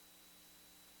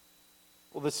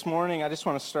Well, this morning, I just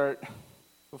want to start,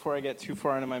 before I get too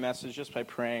far into my message, just by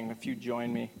praying, if you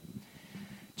join me.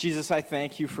 Jesus, I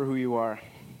thank you for who you are.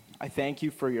 I thank you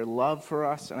for your love for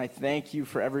us, and I thank you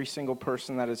for every single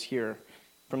person that is here,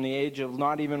 from the age of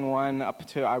not even one up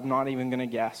to, I'm not even going to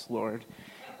guess, Lord.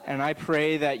 And I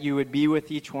pray that you would be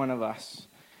with each one of us.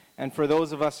 And for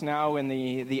those of us now in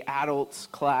the adults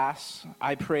class,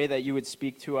 I pray that you would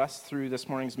speak to us through this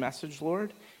morning's message,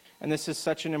 Lord. And this is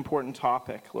such an important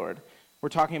topic, Lord. We're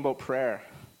talking about prayer,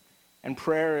 and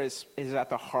prayer is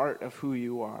at the heart of who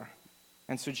you are.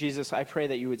 And so, Jesus, I pray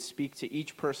that you would speak to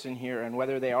each person here, and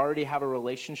whether they already have a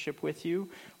relationship with you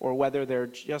or whether they're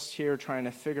just here trying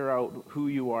to figure out who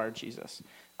you are, Jesus,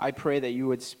 I pray that you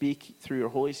would speak through your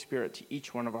Holy Spirit to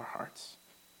each one of our hearts.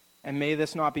 And may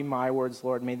this not be my words,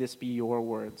 Lord, may this be your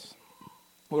words.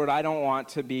 Lord, I don't want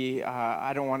to be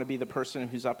the person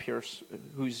who's up here,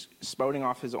 who's spouting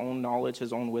off his own knowledge,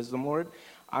 his own wisdom, Lord.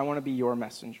 I want to be your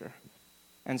messenger.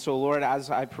 And so, Lord, as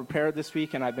I prepared this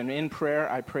week and I've been in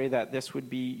prayer, I pray that this would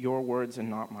be your words and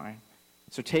not mine.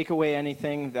 So take away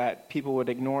anything that people would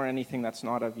ignore, anything that's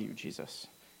not of you, Jesus.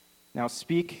 Now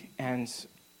speak, and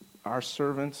our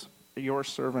servants, your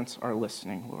servants, are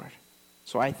listening, Lord.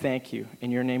 So I thank you.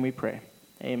 In your name we pray.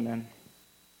 Amen.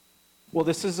 Well,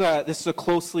 this is a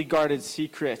closely guarded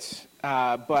secret,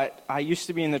 but I used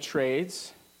to be in the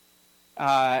trades,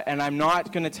 and I'm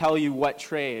not going to tell you what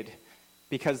trade,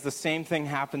 because the same thing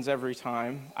happens every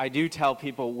time. I do tell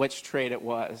people which trade it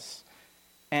was,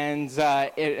 and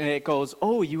it goes,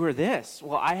 oh, you were this.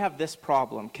 Well, I have this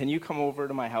problem. Can you come over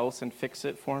to my house and fix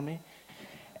it for me?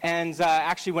 And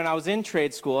actually, when I was in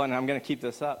trade school, and I'm going to keep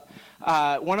this up,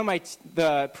 one of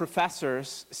the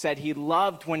professors said he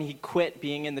loved when he quit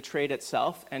being in the trade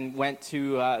itself and went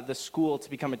to the school to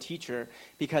become a teacher,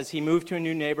 because he moved to a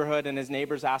new neighborhood and his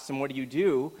neighbors asked him, what do you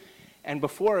do? And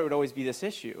before, it would always be this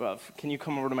issue of, can you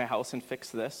come over to my house and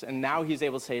fix this? And now he's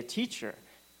able to say a teacher.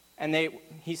 And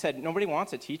he said, nobody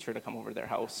wants a teacher to come over to their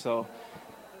house, so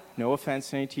no offense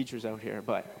to any teachers out here,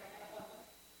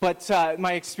 But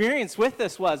my experience with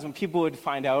this was when people would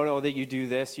find out, oh, that you do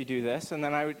this, and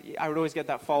then I would always get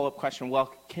that follow-up question,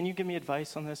 well, can you give me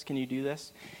advice on this? Can you do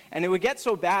this? And it would get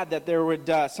so bad that there would,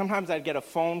 sometimes I'd get a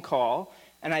phone call,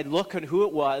 and I'd look at who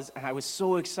it was, and I was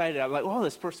so excited. I'm like, oh,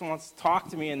 this person wants to talk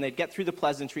to me, and they'd get through the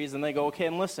pleasantries, and they go, okay,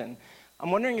 and listen, I'm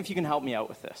wondering if you can help me out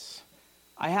with this.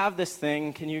 I have this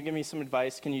thing. Can you give me some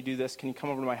advice? Can you do this? Can you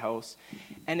come over to my house?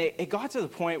 And it got to the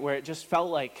point where it just felt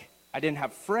like I didn't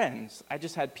have friends. I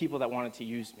just had people that wanted to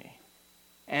use me.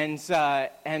 And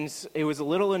it was a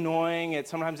little annoying.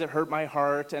 Sometimes it hurt my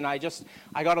heart, and I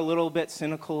got a little bit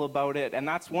cynical about it. And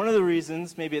that's one of the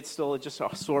reasons, maybe it's still just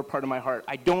a sore part of my heart,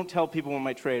 I don't tell people what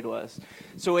my trade was.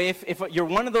 So if you're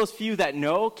one of those few that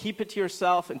know, keep it to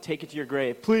yourself and take it to your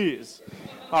grave, please.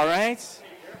 All right?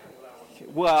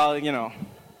 Well,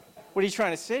 what are you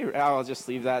trying to say? I'll just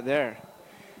leave that there.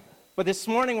 But this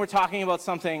morning we're talking about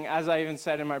something, as I even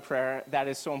said in my prayer, that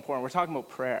is so important. We're talking about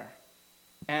prayer.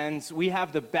 And we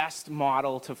have the best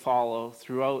model to follow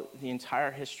throughout the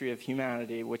entire history of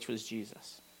humanity, which was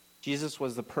Jesus. Jesus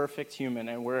was the perfect human,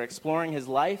 and we're exploring his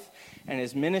life and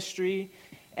his ministry.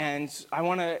 And I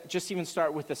want to just even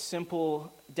start with a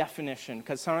simple definition,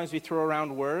 because sometimes we throw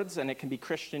around words and it can be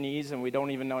Christianese and we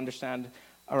don't even understand,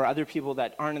 or other people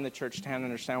that aren't in the church can't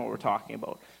understand what we're talking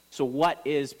about. So what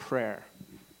is prayer?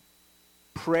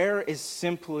 Prayer is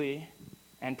simply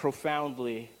and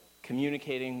profoundly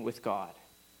communicating with God.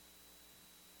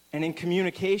 And in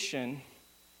communication,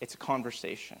 it's a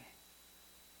conversation.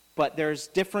 But there's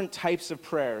different types of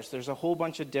prayers. There's a whole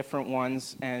bunch of different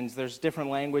ones, and there's different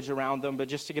language around them. But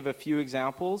just to give a few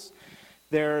examples,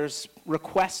 there's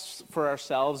requests for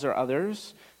ourselves or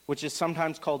others, which is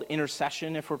sometimes called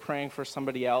intercession if we're praying for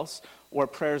somebody else, or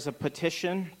prayers of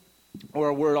petition, or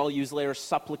a word I'll use later,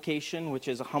 supplication, which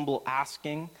is a humble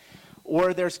asking.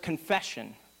 Or there's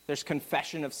confession. There's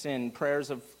confession of sin, prayers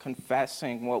of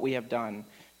confessing what we have done.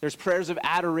 There's prayers of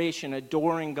adoration,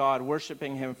 adoring God,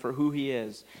 worshiping him for who he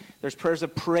is. There's prayers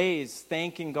of praise,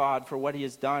 thanking God for what he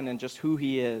has done and just who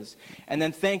he is. And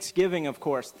then thanksgiving, of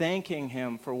course, thanking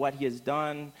him for what he has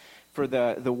done, for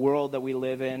the world that we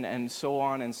live in, and so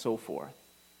on and so forth.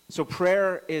 So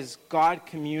prayer is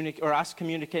us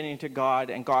communicating to God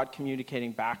and God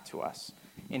communicating back to us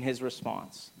in his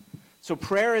response. So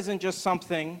prayer isn't just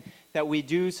something that we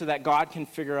do so that God can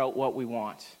figure out what we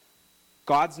want.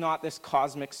 God's not this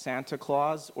cosmic Santa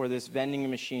Claus or this vending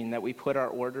machine that we put our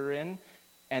order in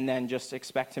and then just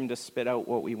expect him to spit out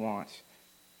what we want.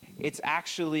 It's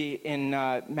actually in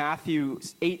Matthew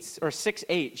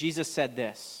 6:8, Jesus said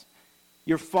this: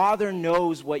 your Father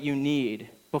knows what you need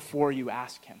before you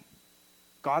ask him.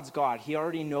 God's God. He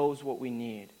already knows what we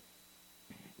need.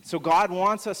 So God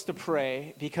wants us to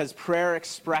pray because prayer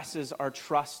expresses our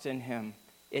trust in him.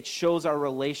 It shows our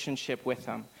relationship with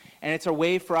him. And it's a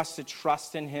way for us to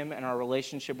trust in him and our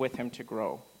relationship with him to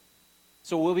grow.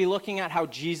 So we'll be looking at how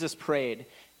Jesus prayed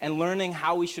and learning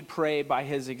how we should pray by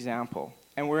his example.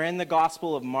 And we're in the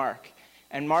Gospel of Mark.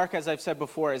 And Mark, as I've said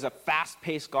before, is a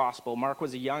fast-paced gospel. Mark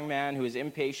was a young man who was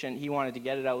impatient. He wanted to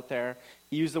get it out there.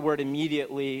 He used the word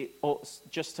immediately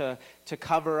just to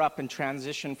cover up and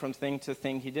transition from thing to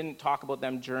thing. He didn't talk about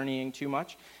them journeying too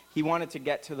much. He wanted to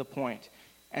get to the point.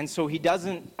 And so he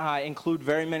doesn't include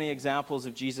very many examples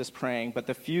of Jesus praying, but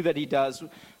the few that he does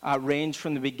range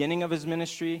from the beginning of his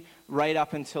ministry right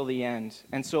up until the end.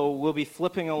 And so we'll be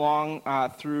flipping along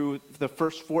through the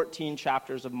first 14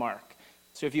 chapters of Mark.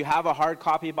 So if you have a hard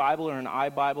copy Bible or an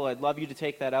iBible, I'd love you to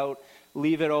take that out,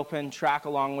 leave it open, track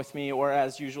along with me, or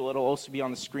as usual, it'll also be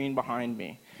on the screen behind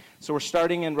me. So we're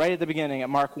starting in right at the beginning at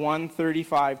Mark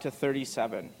 1:35 to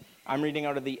 37. I'm reading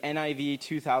out of the NIV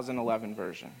 2011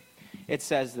 version. It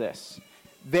says this: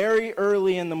 "Very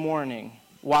early in the morning,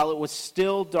 while it was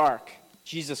still dark,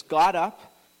 Jesus got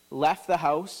up, left the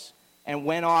house, and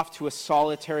went off to a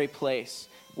solitary place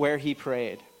where he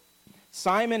prayed.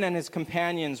 Simon and his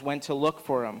companions went to look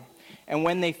for him, and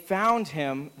when they found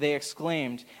him, they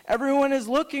exclaimed, 'Everyone is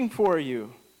looking for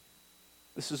you.'"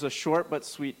 This is a short but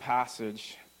sweet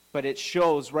passage, but it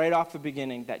shows right off the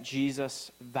beginning that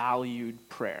Jesus valued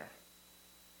prayer.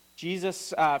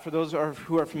 Jesus, for those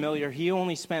who are familiar, he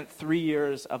only spent 3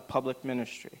 years of public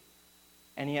ministry,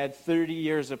 and he had 30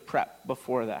 years of prep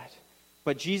before that.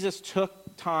 But Jesus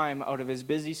took time out of his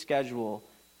busy schedule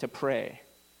to pray.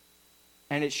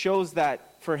 And it shows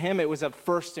that for him, it was of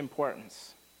first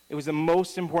importance. It was the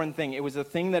most important thing. It was the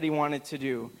thing that he wanted to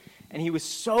do. And he was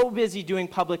so busy doing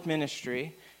public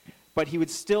ministry, but he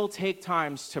would still take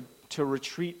times to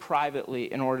retreat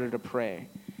privately in order to pray.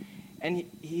 And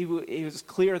he was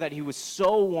clear that he was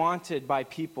so wanted by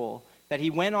people that he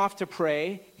went off to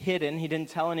pray, hidden, he didn't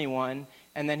tell anyone,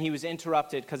 and then he was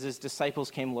interrupted because his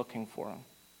disciples came looking for him.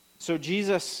 So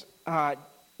Jesus,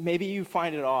 maybe you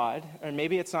find it odd, or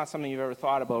maybe it's not something you've ever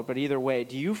thought about, but either way,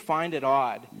 do you find it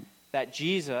odd that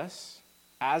Jesus,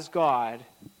 as God,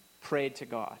 prayed to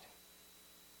God?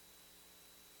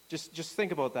 Just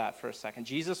think about that for a second.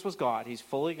 Jesus was God. He's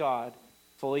fully God,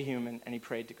 fully human, and he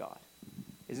prayed to God.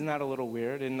 Isn't that a little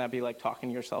weird? Isn't that be like talking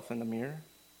to yourself in the mirror?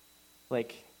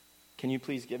 Like, can you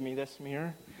please give me this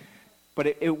mirror? But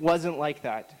it wasn't like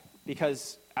that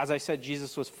because, as I said,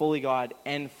 Jesus was fully God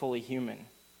and fully human.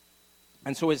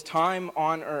 And so his time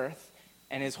on earth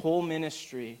and his whole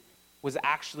ministry was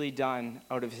actually done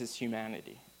out of his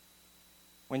humanity.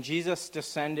 When Jesus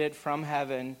descended from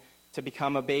heaven to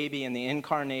become a baby in the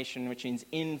incarnation, which means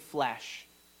in flesh,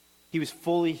 he was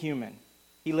fully human.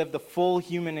 He lived the full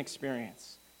human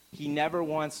experience. He never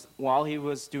once, while he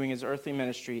was doing his earthly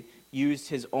ministry, used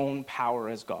his own power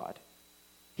as God.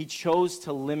 He chose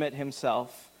to limit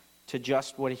himself to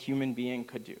just what a human being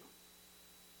could do.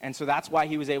 And so that's why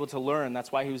he was able to learn.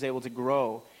 That's why he was able to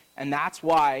grow. And that's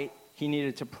why he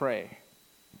needed to pray.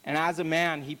 And as a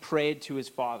man, he prayed to his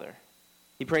Father.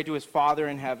 He prayed to his Father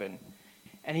in heaven.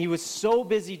 And he was so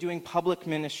busy doing public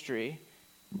ministry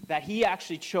that he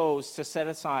actually chose to set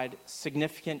aside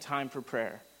significant time for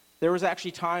prayer. There was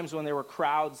actually times when there were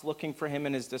crowds looking for him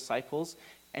and his disciples,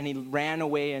 and he ran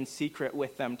away in secret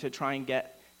with them to try and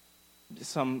get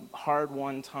some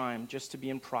hard-won time just to be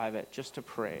in private, just to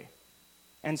pray.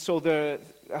 And so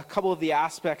a couple of the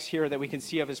aspects here that we can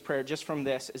see of his prayer just from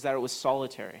this is that it was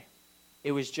solitary.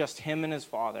 It was just him and his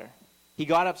Father. He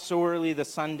got up so early the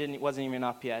sun wasn't even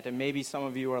up yet, and maybe some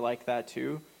of you are like that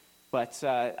too, but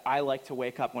I like to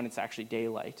wake up when it's actually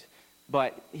daylight.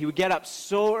 But he would get up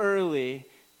so early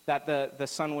that the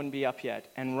sun wouldn't be up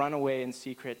yet and run away in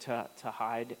secret to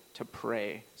hide, to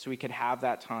pray, so he could have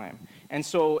that time. And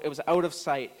so it was out of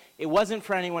sight. It wasn't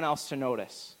for anyone else to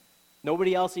notice.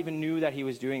 Nobody else even knew that he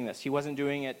was doing this. He wasn't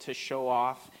doing it to show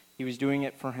off. He was doing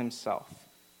it for himself.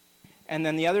 And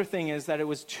then the other thing is that it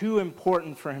was too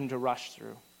important for him to rush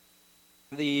through.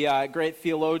 The great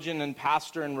theologian and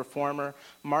pastor and reformer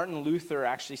Martin Luther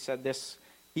actually said this.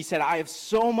 He said, "I have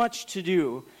so much to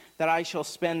do that I shall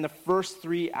spend the first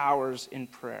 3 hours in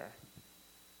prayer."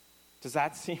 Does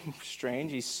that seem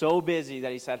strange? He's so busy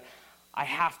that he said, I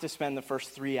have to spend the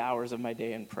first 3 hours of my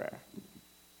day in prayer.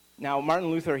 Now, Martin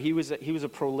Luther, he was a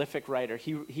prolific writer.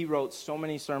 He wrote so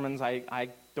many sermons, I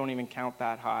don't even count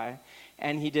that high.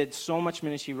 And he did so much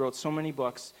ministry, he wrote so many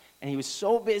books, and he was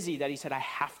so busy that he said, I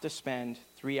have to spend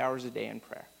 3 hours a day in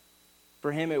prayer.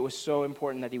 For him, it was so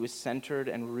important that he was centered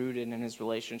and rooted in his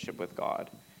relationship with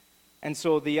God. And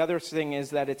so the other thing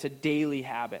is that it's a daily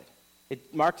habit.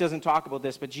 Mark doesn't talk about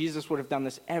this, but Jesus would have done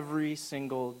this every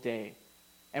single day.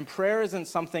 And prayer isn't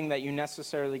something that you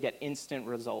necessarily get instant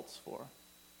results for.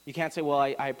 You can't say, well,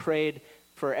 I prayed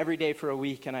for every day for a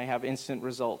week and I have instant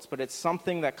results. But it's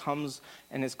something that comes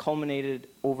and is culminated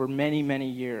over many, many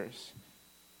years.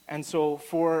 And so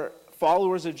for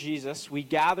followers of Jesus, we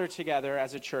gather together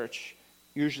as a church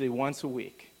usually once a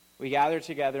week. We gather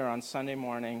together on Sunday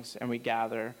mornings and we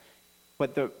gather.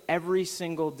 But every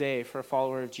single day for a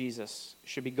follower of Jesus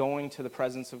should be going to the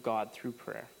presence of God through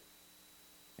prayer.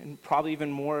 And probably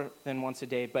even more than once a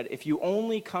day. But if you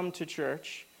only come to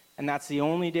church, and that's the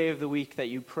only day of the week that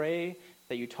you pray,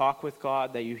 that you talk with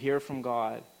God, that you hear from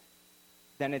God,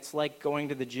 then it's like going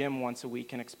to the gym once a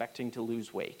week and expecting to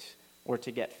lose weight or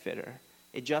to get fitter.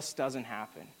 It just doesn't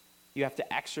happen. You have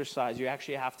to exercise. You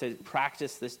actually have to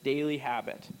practice this daily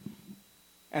habit.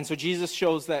 And so Jesus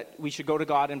shows that we should go to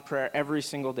God in prayer every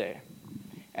single day.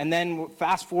 And then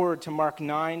fast forward to Mark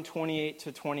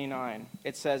 9:28-29.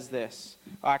 It says this.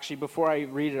 Actually, before I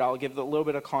read it, I'll give a little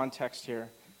bit of context here.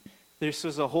 This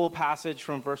is a whole passage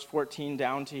from verse 14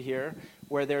 down to here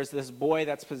where there's this boy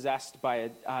that's possessed by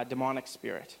a demonic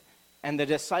spirit. And the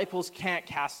disciples can't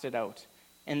cast it out.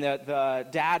 And the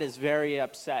dad is very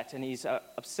upset, and he's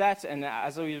upset, and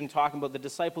as we've been talking about, the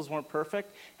disciples weren't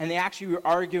perfect, and they actually were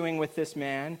arguing with this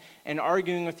man and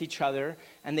arguing with each other,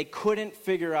 and they couldn't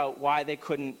figure out why they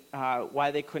couldn't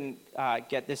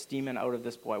get this demon out of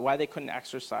this boy, why they couldn't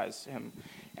exorcise him.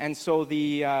 And so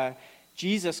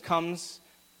Jesus comes,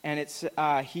 and it's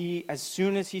as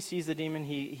soon as he sees the demon,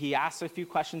 he asks a few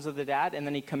questions of the dad, and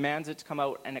then he commands it to come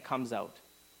out, and it comes out.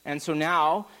 And so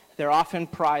now they're off in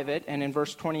private, and in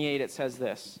verse 28 it says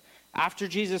this. After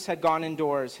Jesus had gone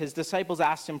indoors, his disciples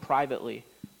asked him privately,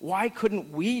 "Why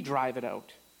couldn't we drive it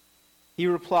out?" He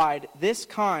replied, "This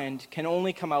kind can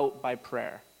only come out by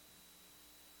prayer."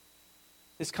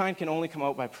 This kind can only come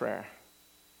out by prayer.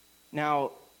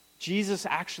 Now, Jesus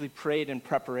actually prayed in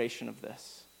preparation of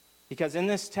this. Because in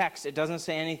this text, it doesn't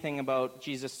say anything about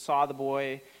Jesus saw the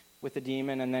boy with the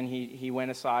demon, and then he went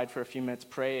aside for a few minutes,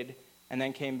 prayed, and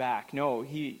then came back. No,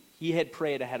 he had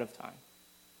prayed ahead of time.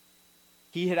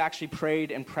 He had actually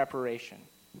prayed in preparation.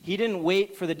 He didn't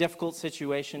wait for the difficult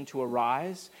situation to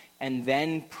arise and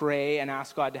then pray and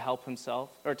ask God to help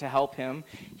him.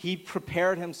 He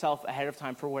prepared himself ahead of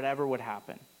time for whatever would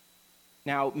happen.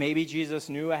 Now, maybe Jesus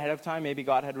knew ahead of time, maybe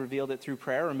God had revealed it through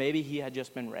prayer, or maybe he had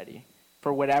just been ready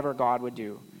for whatever God would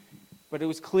do. But it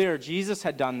was clear Jesus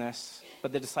had done this,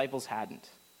 but the disciples hadn't.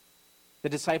 The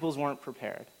disciples weren't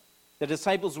prepared. The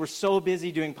disciples were so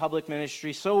busy doing public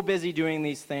ministry, so busy doing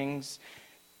these things,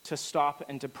 to stop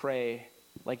and to pray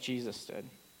like Jesus did.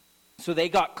 So they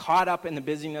got caught up in the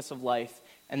busyness of life,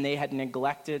 and they had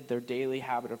neglected their daily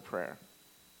habit of prayer.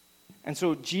 And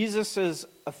so Jesus'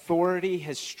 authority,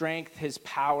 his strength, his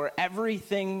power,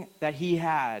 everything that he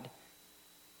had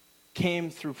came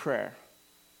through prayer.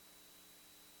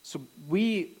 So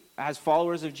we, as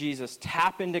followers of Jesus,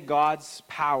 tap into God's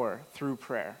power through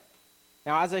prayer.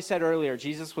 Now, as I said earlier,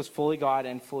 Jesus was fully God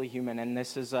and fully human, and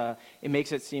it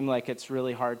makes it seem like it's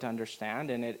really hard to understand,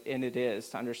 and it is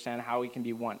to understand how he can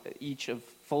be one, each of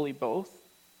fully both.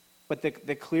 But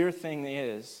the clear thing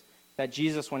is that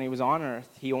Jesus, when he was on earth,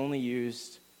 he only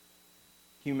used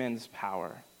humans'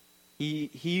 power.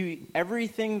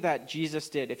 Everything that Jesus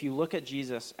did, if you look at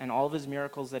Jesus and all of his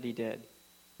miracles that he did,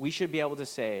 we should be able to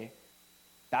say,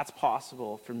 that's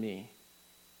possible for me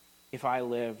if I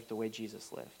lived the way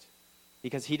Jesus lived.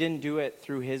 Because he didn't do it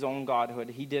through his own godhood.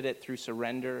 He did it through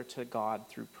surrender to God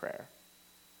through prayer.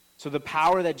 So the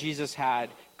power that Jesus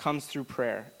had comes through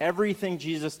prayer. Everything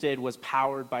Jesus did was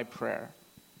powered by prayer.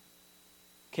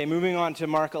 Okay, moving on to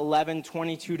Mark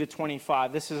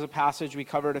 11:22-25. This is a passage we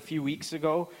covered a few weeks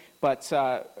ago, but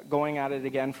going at it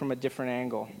again from a different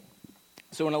angle.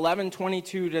 So in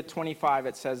 11:22-25,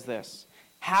 it says this.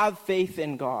 "Have faith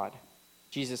in God,"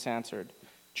 Jesus answered.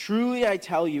 "Truly I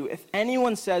tell you, if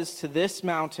anyone says to this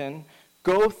mountain,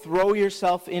 'Go throw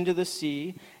yourself into the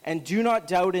sea,' and do not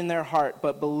doubt in their heart,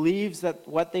 but believes that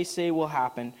what they say will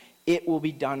happen, it will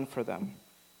be done for them.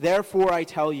 Therefore I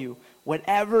tell you,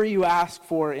 whatever you ask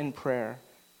for in prayer,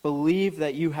 believe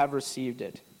that you have received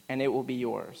it, and it will be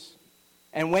yours.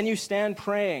 And when you stand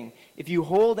praying, if you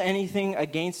hold anything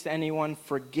against anyone,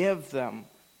 forgive them,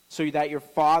 so that your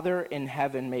Father in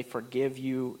heaven may forgive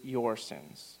you your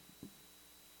sins."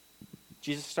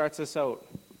 Jesus starts this out.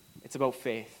 It's about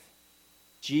faith.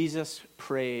 Jesus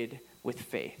prayed with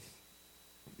faith.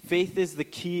 Faith is the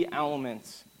key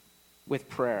element with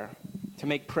prayer to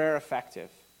make prayer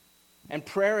effective. And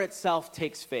prayer itself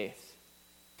takes faith.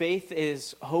 Faith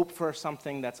is hope for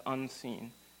something that's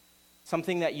unseen.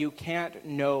 Something that you can't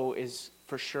know is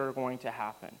for sure going to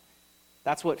happen.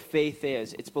 That's what faith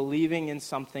is. It's believing in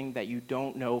something that you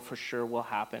don't know for sure will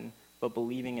happen, but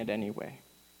believing it anyway.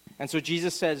 And so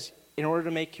Jesus says, in order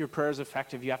to make your prayers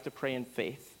effective, you have to pray in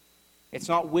faith. It's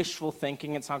not wishful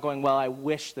thinking. It's not going, well, I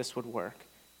wish this would work.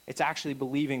 It's actually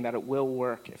believing that it will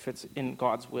work if it's in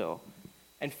God's will.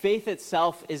 And faith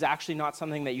itself is actually not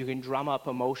something that you can drum up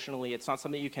emotionally. It's not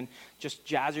something you can just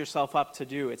jazz yourself up to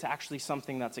do. It's actually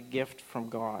something that's a gift from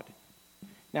God.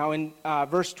 Now in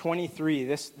verse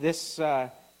 23,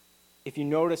 if you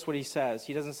notice what he says,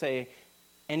 he doesn't say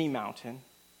any mountain.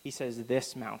 He says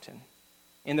this mountain.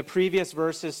 In the previous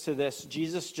verses to this,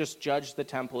 Jesus just judged the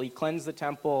temple. He cleansed the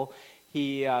temple.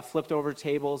 He flipped over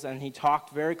tables, and he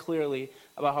talked very clearly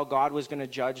about how God was going to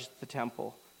judge the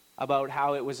temple, about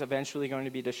how it was eventually going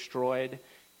to be destroyed.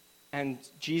 And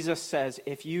Jesus says,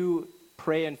 if you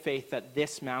pray in faith that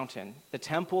this mountain, the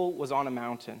temple was on a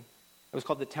mountain. It was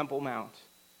called the Temple Mount.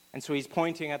 And so he's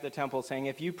pointing at the temple saying,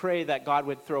 if you pray that God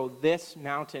would throw this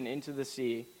mountain into the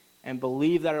sea and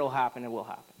believe that it will happen, it will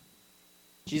happen.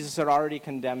 Jesus had already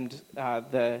condemned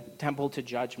the temple to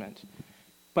judgment.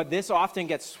 But this often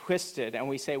gets twisted, and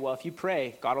we say, well, if you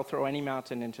pray, God will throw any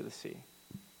mountain into the sea.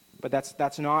 But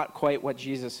that's not quite what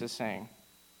Jesus is saying.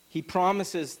 He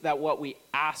promises that what we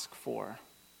ask for,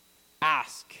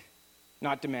 ask,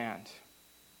 not demand.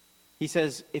 He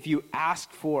says, if you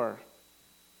ask for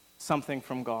something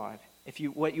from God,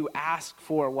 what you ask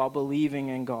for while believing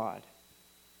in God.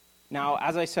 Now,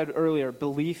 as I said earlier,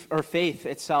 belief or faith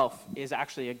itself is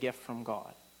actually a gift from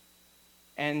God.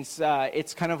 And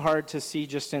it's kind of hard to see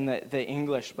just in the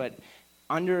English, but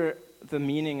under the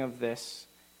meaning of this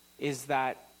is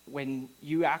that when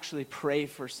you actually pray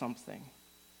for something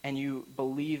and you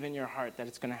believe in your heart that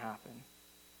it's going to happen,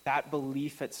 that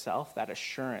belief itself, that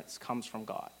assurance comes from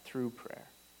God through prayer.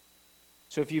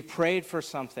 So if you've prayed for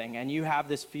something and you have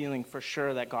this feeling for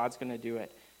sure that God's going to do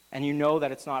it, and you know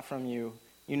that it's not from you,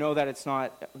 you know that it's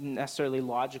not necessarily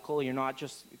logical, you're not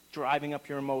just driving up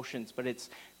your emotions, but it's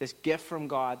this gift from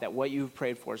God that what you've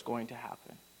prayed for is going to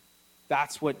happen.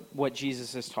 That's what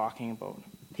Jesus is talking about.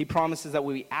 He promises that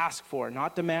we ask for,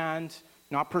 not demand,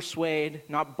 not persuade,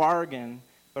 not bargain,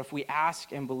 but if we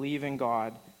ask and believe in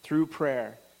God through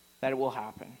prayer, that it will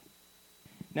happen.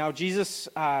 Now, Jesus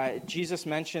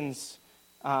mentions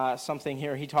something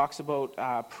here. He talks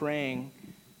about praying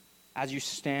as you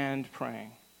stand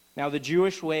praying. Now, the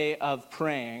Jewish way of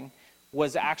praying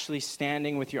was actually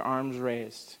standing with your arms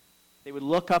raised. They would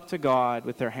look up to God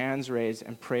with their hands raised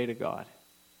and pray to God.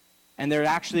 And there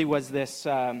actually was this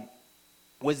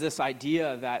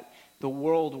idea that the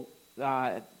world,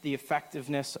 the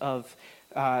effectiveness of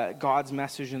God's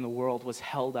message in the world was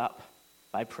held up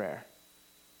by prayer.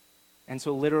 And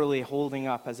so literally holding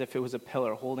up as if it was a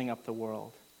pillar, holding up the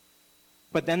world.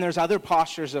 But then there's other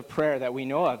postures of prayer that we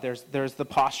know of. There's the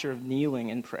posture of kneeling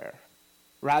in prayer.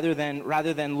 Rather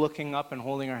than looking up and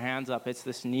holding our hands up, it's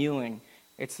this kneeling.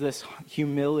 It's this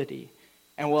humility.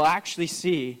 And we'll actually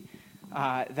see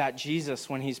that Jesus,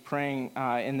 when he's praying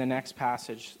in the next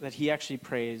passage, that he actually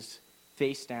prays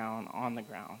face down on the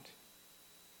ground.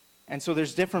 And so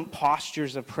there's different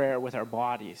postures of prayer with our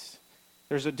bodies.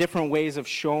 There's different ways of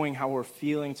showing how we're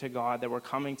feeling to God, that we're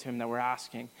coming to him, that we're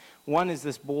asking. One is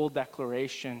this bold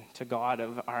declaration to God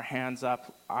of our hands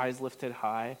up, eyes lifted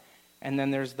high. And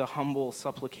then there's the humble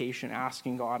supplication,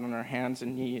 asking God on our hands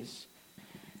and knees.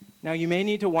 Now, you may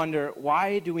need to wonder,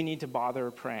 why do we need to bother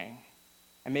praying?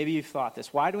 And maybe you've thought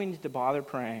this. Why do we need to bother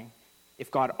praying if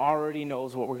God already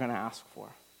knows what we're going to ask for?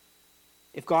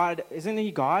 If God, isn't he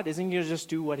God? Isn't he going to just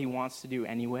do what he wants to do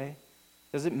anyway?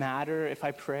 Does it matter if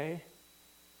I pray?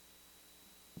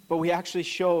 But we actually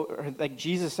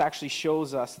Jesus actually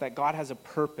shows us that God has a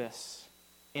purpose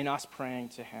in us praying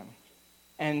to him.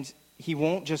 And he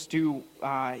won't just do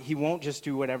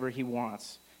whatever he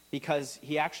wants, because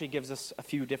he actually gives us a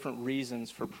few different reasons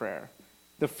for prayer.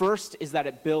 The first is that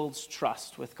it builds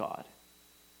trust with God.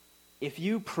 If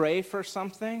you pray for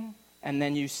something and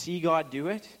then you see God do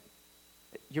it,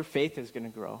 your faith is going to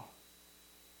grow.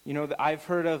 You know, I've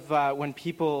heard of when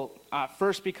people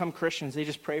first become Christians, they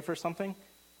just pray for something,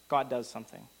 God does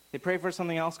something. They pray for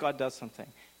something else, God does something.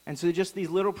 And so just these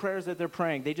little prayers that they're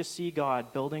praying, they just see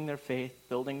God building their faith,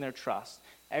 building their trust.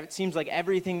 It seems like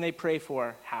everything they pray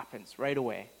for happens right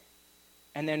away.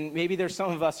 And then maybe there's some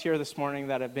of us here this morning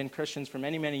that have been Christians for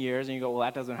many, many years, and you go, well,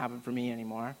 that doesn't happen for me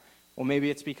anymore. Well, maybe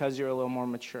it's because you're a little more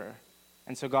mature.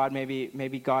 And so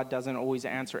maybe God doesn't always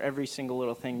answer every single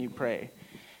little thing you pray.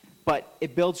 But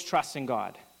it builds trust in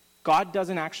God. God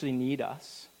doesn't actually need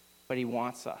us, but he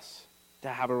wants us. to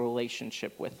have a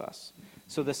relationship with us.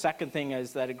 So the second thing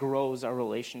is that it grows our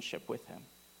relationship with him.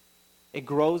 It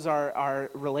grows our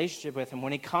relationship with him.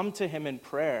 When we come to him in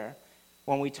prayer,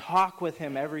 when we talk with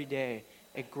him every day,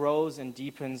 it grows and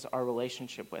deepens our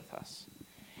relationship with us.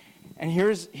 And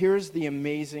here's the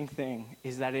amazing thing,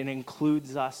 is that it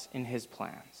includes us in his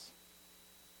plans.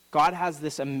 God has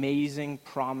this amazing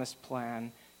promised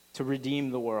plan to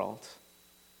redeem the world.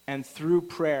 And through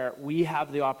prayer, we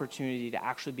have the opportunity to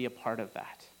actually be a part of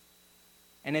that.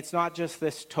 And it's not just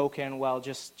this token, well,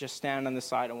 just stand on the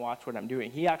side and watch what I'm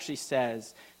doing. He actually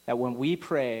says that when we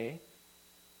pray,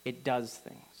 it does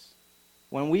things.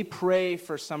 When we pray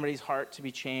for somebody's heart to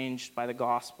be changed by the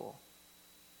gospel,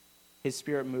 his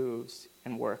Spirit moves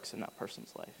and works in that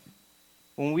person's life.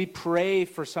 When we pray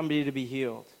for somebody to be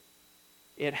healed,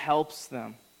 it helps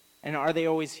them. And are they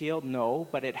always healed? No,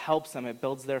 but it helps them. It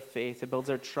builds their faith. It builds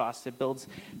their trust. It builds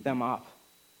them up.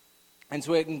 And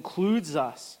so it includes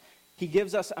us. He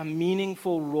gives us a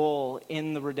meaningful role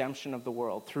in the redemption of the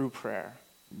world through prayer.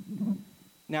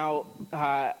 Now,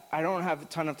 I don't have a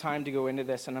ton of time to go into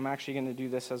this, and I'm actually going to do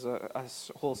this as a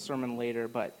whole sermon later,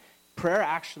 but prayer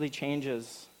actually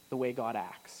changes the way God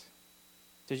acts.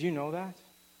 Did you know that?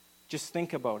 Just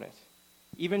think about it.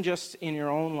 Even just in your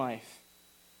own life.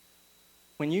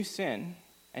 When you sin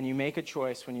and you make a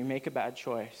choice, when you make a bad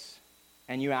choice,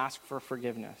 and you ask for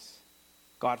forgiveness,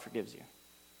 God forgives you.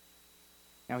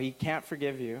 Now, he can't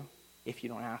forgive you if you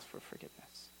don't ask for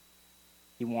forgiveness.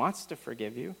 He wants to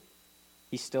forgive you.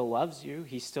 He still loves you.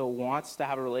 He still wants to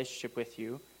have a relationship with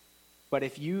you. But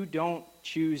if you don't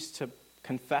choose to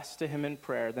confess to him in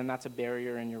prayer, then that's a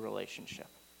barrier in your relationship.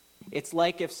 It's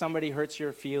like if somebody hurts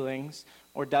your feelings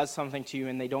or does something to you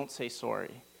and they don't say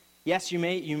sorry. Yes, you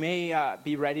may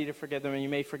be ready to forgive them and you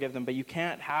may forgive them, but you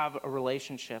can't have a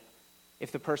relationship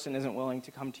if the person isn't willing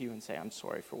to come to you and say, I'm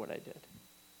sorry for what I did.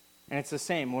 And it's the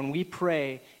same. When we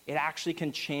pray, it actually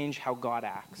can change how God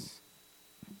acts.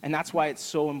 And that's why it's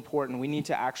so important. We need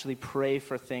to actually pray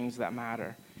for things that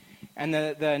matter. And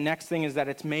the next thing is that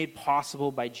it's made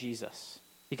possible by Jesus.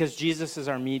 Because Jesus is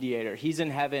our mediator. He's in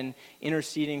heaven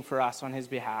interceding for us on his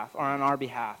behalf, or on our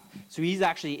behalf. So he's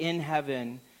actually in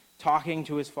heaven talking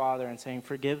to his Father and saying,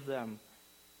 forgive them,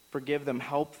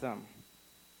 help them.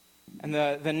 And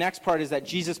the next part is that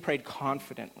Jesus prayed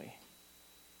confidently.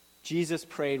 Jesus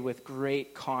prayed with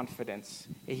great confidence.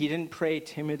 He didn't pray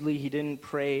timidly. He didn't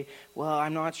pray, well,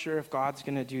 I'm not sure if God's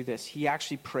going to do this. He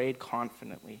actually prayed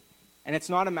confidently. And it's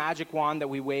not a magic wand that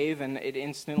we wave and it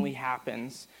instantly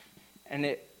happens.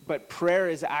 But prayer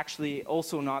is actually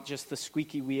also not just the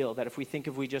squeaky wheel that if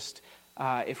we just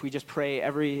pray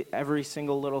every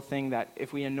single little thing, that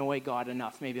if we annoy God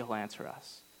enough, maybe he'll answer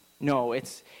us. No,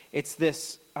 it's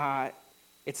this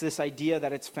idea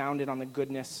that it's founded on the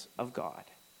goodness of God.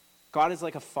 God is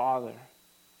like a father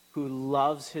who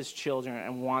loves his children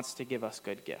and wants to give us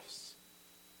good gifts.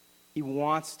 He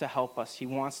wants to help us. He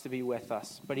wants to be with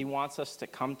us, but he wants us to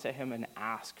come to him and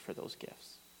ask for those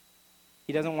gifts.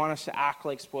 He doesn't want us to act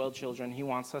like spoiled children. He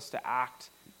wants us to act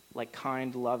like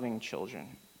kind, loving children.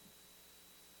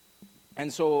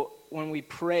 And so when we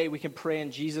pray, we can pray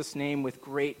in Jesus' name with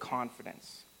great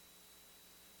confidence.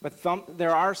 But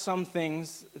there are some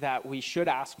things that we should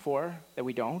ask for that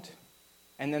we don't.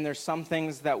 And then there's some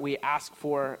things that we ask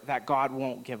for that God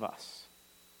won't give us.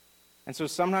 And so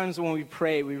sometimes when we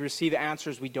pray, we receive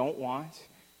answers we don't want.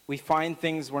 We find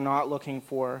things we're not looking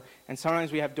for. And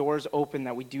sometimes we have doors open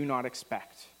that we do not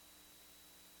expect.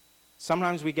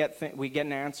 Sometimes we get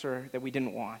an answer that we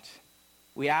didn't want.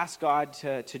 We ask God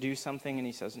to do something and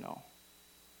he says no.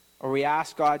 Or we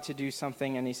ask God to do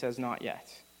something and he says not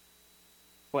yet.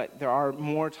 But there are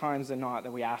more times than not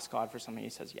that we ask God for something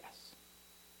and he says yes.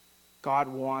 God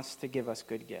wants to give us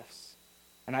good gifts.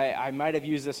 And I might have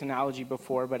used this analogy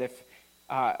before, but if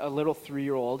a little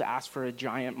 3-year-old asked for a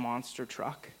giant monster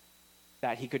truck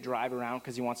that he could drive around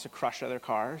because he wants to crush other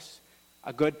cars,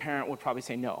 a good parent would probably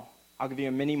say, no, I'll give you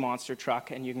a mini monster truck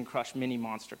and you can crush mini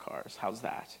monster cars. How's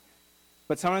that?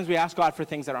 But sometimes we ask God for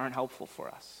things that aren't helpful for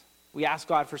us. We ask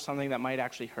God for something that might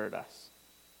actually hurt us.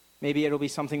 Maybe it'll be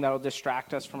something that will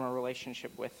distract us from our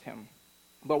relationship with him.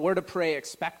 But we're to pray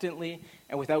expectantly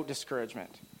and without discouragement.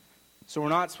 So we're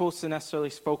not supposed to necessarily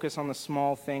focus on the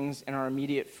small things in our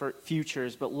immediate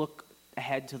futures, but look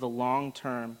ahead to the long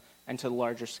term and to the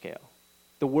larger scale.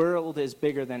 The world is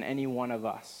bigger than any one of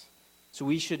us. So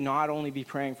we should not only be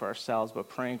praying for ourselves, but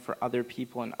praying for other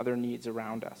people and other needs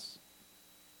around us.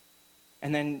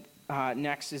 And then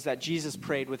next is that Jesus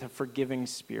prayed with a forgiving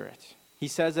spirit. He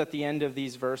says at the end of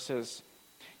these verses,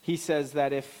 he says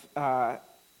that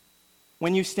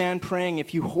when you stand praying,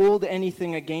 if you hold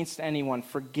anything against anyone,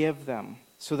 forgive them,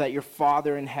 so that your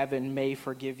Father in heaven may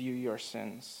forgive you your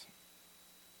sins.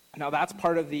 Now that's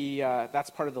part of the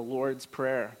Lord's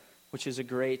Prayer, which is a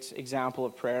great example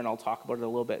of prayer, and I'll talk about it a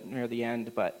little bit near the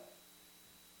end, but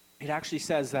it actually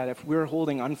says that if we're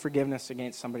holding unforgiveness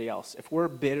against somebody else, if we're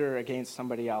bitter against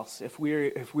somebody else, if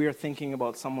we're thinking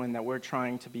about someone that we're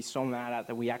trying to be so mad at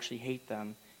that we actually hate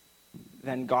them,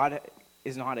 then God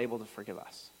is not able to forgive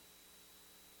us.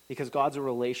 Because God's a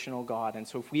relational God, and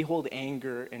so if we hold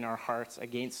anger in our hearts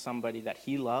against somebody that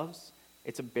he loves,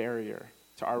 it's a barrier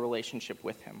to our relationship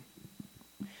with him.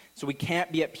 So we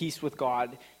can't be at peace with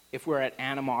God if we're at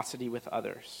animosity with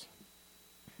others.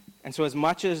 And so as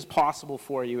much as possible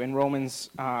for you, in Romans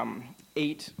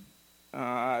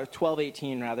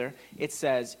 12:18 rather, it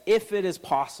says, if it is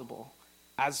possible,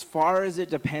 as far as it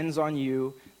depends on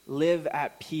you, live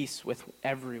at peace with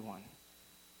everyone.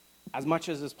 As much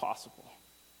as is possible.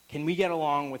 Can we get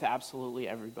along with absolutely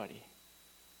everybody?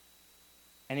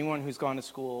 Anyone who's gone to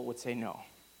school would say no.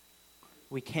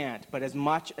 We can't, but as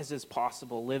much as is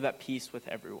possible, live at peace with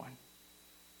everyone.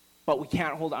 But we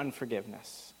can't hold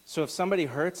unforgiveness. So if somebody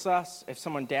hurts us, if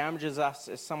someone damages us,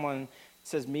 if someone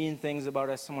says mean things about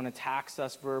us, someone attacks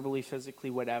us verbally, physically,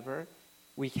 whatever,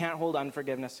 we can't hold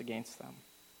unforgiveness against them.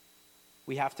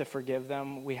 We have to forgive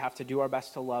them. We have to do our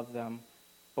best to love them.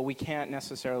 But we can't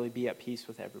necessarily be at peace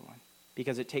with everyone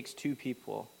because it takes two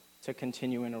people to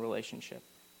continue in a relationship.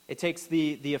 It takes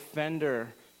the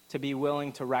offender to be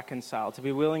willing to reconcile, to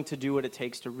be willing to do what it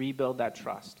takes to rebuild that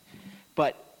trust.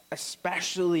 But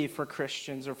especially for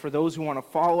Christians or for those who want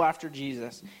to follow after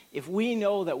Jesus, if we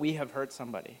know that we have hurt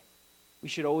somebody, we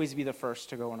should always be the first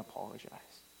to go and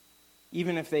apologize.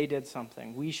 Even if they did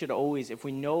something, we should always, if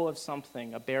we know of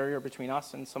something, a barrier between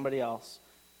us and somebody else,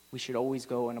 we should always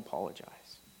go and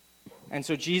apologize. And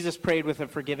so Jesus prayed with a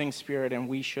forgiving spirit, and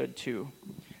we should too.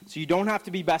 So you don't have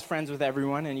to be best friends with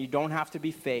everyone, and you don't have to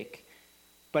be fake.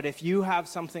 But if you have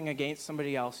something against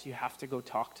somebody else, you have to go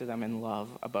talk to them in love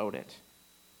about it.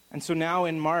 And so now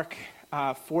in Mark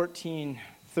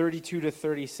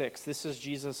 14:32-36, this is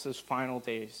Jesus' final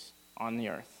days on the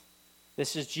earth.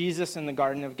 This is Jesus in the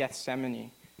Garden of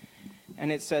Gethsemane.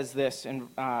 And it says this in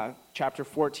chapter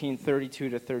 14,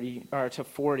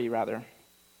 32-40 rather.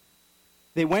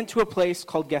 They went to a place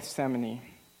called Gethsemane,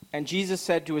 and Jesus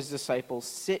said to his disciples,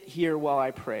 "Sit here while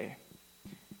I pray."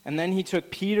 And then he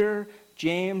took Peter,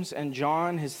 James, and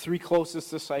John, his three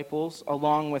closest disciples,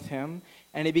 along with him,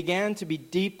 and he began to be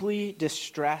deeply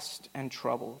distressed and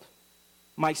troubled.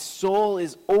 "My soul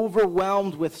is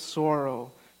overwhelmed with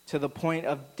sorrow to the point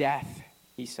of death,"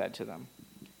 he said to them.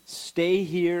 "Stay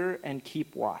here and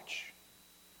keep watch."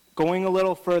 Going a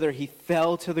little further, he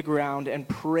fell to the ground and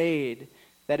prayed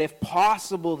that if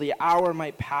possible the hour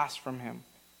might pass from him.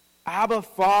 "Abba,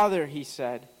 Father," he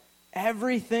said,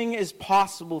 "everything is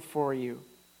possible for you.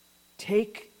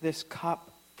 Take this cup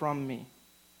from me.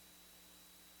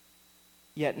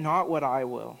 Yet not what I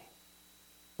will,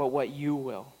 but what you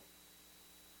will."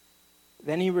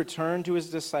 Then he returned to his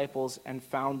disciples and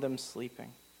found them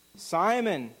sleeping.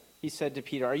 "Simon," he said to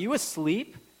Peter, "are you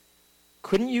asleep?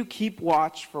 Couldn't you keep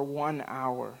watch for 1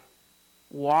 hour?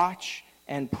 Watch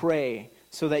and pray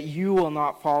so that you will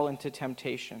not fall into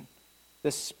temptation.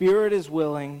 The spirit is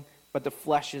willing, but the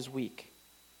flesh is weak."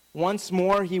 Once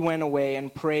more he went away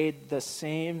and prayed the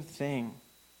same thing.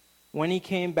 When he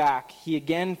came back, he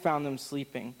again found them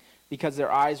sleeping because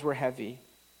their eyes were heavy.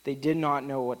 They did not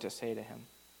know what to say to him.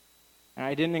 And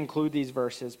I didn't include these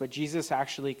verses, but Jesus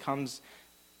actually goes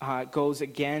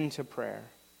again to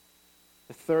prayer.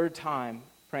 The third time,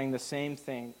 praying the same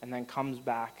thing, and then comes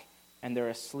back, and they're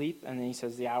asleep, and then he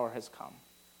says, "The hour has come."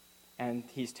 And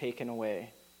he's taken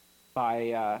away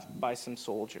by some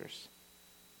soldiers.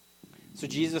 So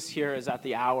Jesus here is at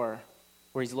the hour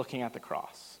where he's looking at the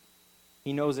cross.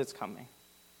 He knows it's coming.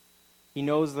 He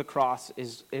knows the cross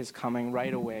is coming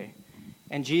right away.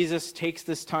 And Jesus takes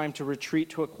this time to retreat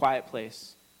to a quiet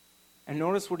place. And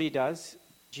notice what he does.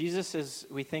 Jesus is,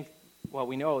 we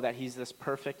know that he's this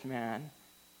perfect man,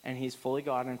 and he's fully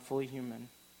God and fully human.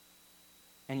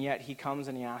 And yet he comes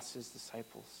and he asks his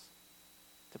disciples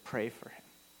to pray for him.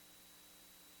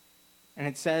 And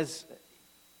it says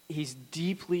he's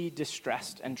deeply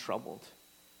distressed and troubled.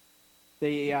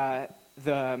 The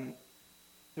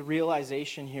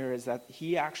realization here is that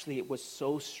he actually was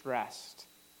so stressed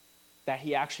that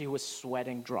he actually was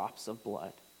sweating drops of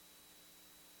blood.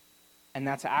 And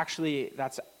that's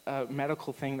a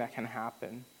medical thing that can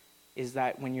happen, is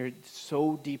that when you're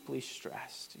so deeply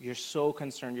stressed, you're so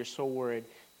concerned, you're so worried,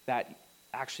 that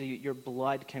actually your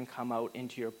blood can come out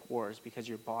into your pores because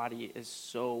your body is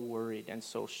so worried and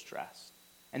so stressed.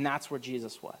 And that's where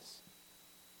Jesus was.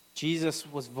 Jesus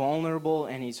was vulnerable,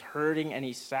 and he's hurting, and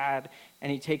he's sad,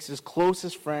 and he takes his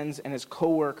closest friends and his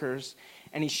coworkers,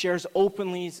 and he shares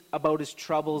openly about his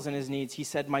troubles and his needs. He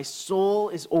said, "My soul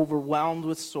is overwhelmed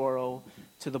with sorrow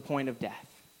to the point of death."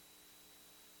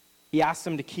 He asked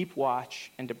them to keep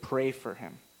watch and to pray for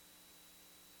him.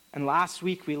 And last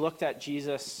week we looked at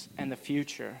Jesus and the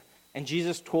future, and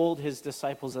Jesus told his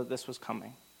disciples that this was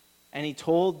coming. And he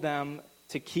told them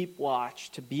to keep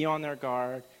watch, to be on their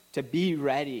guard, to be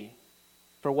ready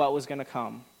for what was going to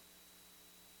come.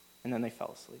 And then they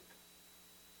fell asleep.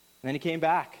 And then he came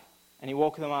back, and he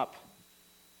woke them up,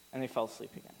 and they fell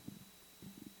asleep again.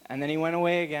 And then he went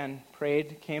away again,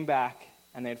 prayed, came back,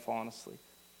 and they had fallen asleep.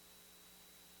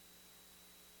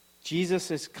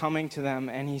 Jesus is coming to them,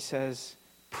 and he says,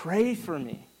 "Pray for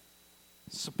me,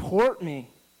 support me,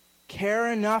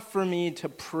 care enough for me to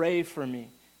pray for me.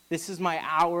 This is my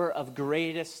hour of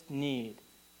greatest need."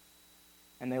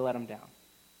 And they let him down.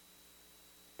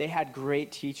 They had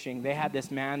great teaching. They had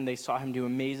this man, they saw him do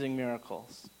amazing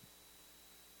miracles.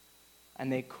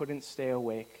 And they couldn't stay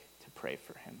awake to pray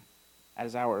for him at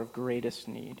his hour of greatest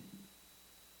need.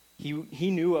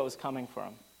 He knew what was coming for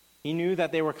him. He knew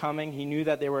that they were coming. He knew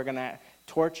that they were going to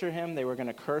torture him, they were going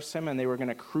to curse him, and they were going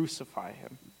to crucify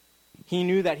him. He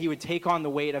knew that he would take on the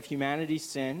weight of humanity's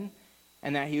sin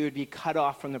and that he would be cut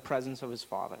off from the presence of his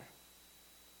Father.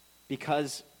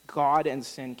 Because God and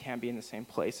sin can't be in the same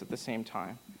place at the same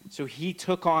time. So he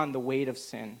took on the weight of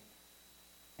sin.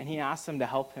 And he asked them to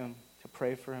help him, to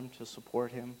pray for him, to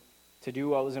support him, to do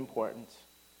what was important.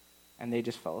 And they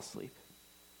just fell asleep.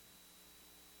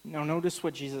 Now notice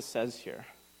what Jesus says here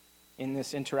in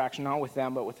this interaction, not with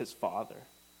them, but with his Father.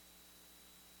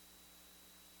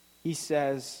 He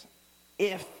says,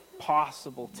 "If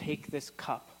possible, take this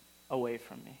cup away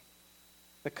from me."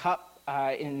 The cup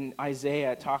in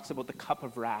Isaiah talks about the cup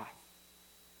of wrath,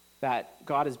 that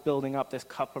God is building up this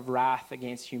cup of wrath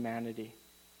against humanity,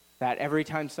 that every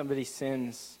time somebody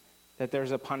sins, that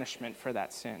there's a punishment for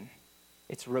that sin.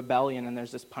 It's rebellion, and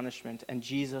there's this punishment, and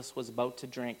Jesus was about to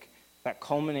drink that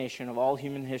culmination of all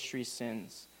human history's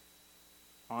sins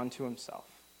onto himself.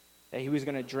 That he was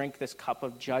going to drink this cup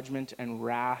of judgment and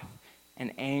wrath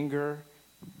and anger,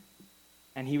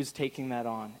 and he was taking that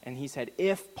on. And he said,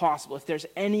 "If possible, if there's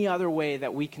any other way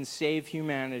that we can save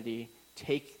humanity,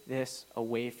 take this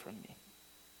away from me."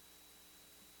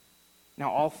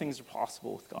 Now, all things are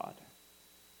possible with God.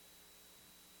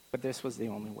 But this was the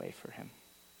only way for him.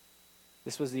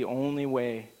 This was the only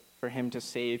way for him to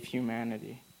save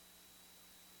humanity.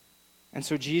 And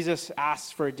so Jesus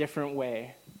asks for a different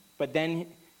way, but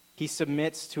then he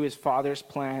submits to his Father's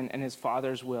plan and his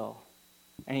Father's will.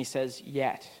 And he says,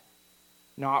 "Yet,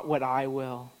 not what I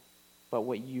will, but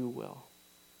what you will."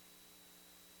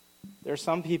 There are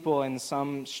some people in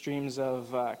some streams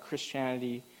of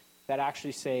Christianity that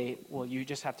actually say, well, you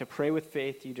just have to pray with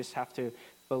faith, you just have to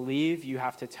believe, you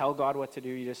have to tell God what to do,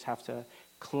 you just have to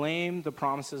claim the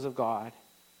promises of God,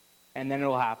 and then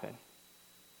it'll happen.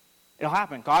 It'll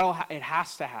happen. It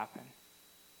has to happen.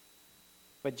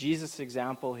 But Jesus'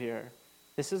 example here,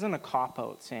 this isn't a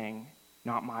cop-out saying,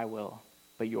 "Not my will,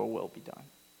 but your will be done."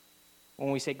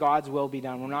 When we say God's will be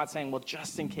done, we're not saying, well,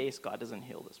 just in case God doesn't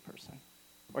heal this person,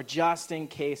 or just in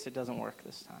case it doesn't work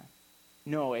this time.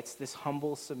 No, it's this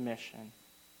humble submission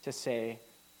to say,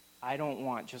 I don't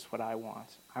want just what I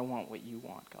want what you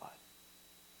want, God.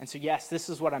 And so yes, this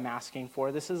is what I'm asking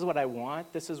for. This is what I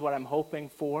want. This is what I'm hoping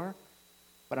for.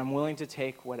 But I'm willing to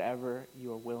take whatever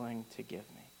you are willing to give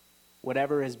me.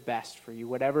 Whatever is best for you.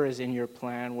 Whatever is in your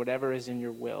plan. Whatever is in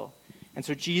your will. And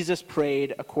so Jesus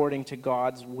prayed according to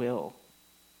God's will.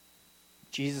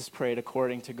 Jesus prayed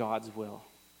according to God's will.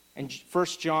 In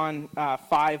 1 John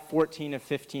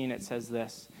 5:14-15, it says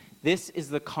this: "This is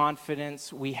the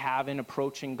confidence we have in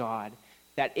approaching God,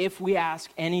 that if we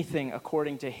ask anything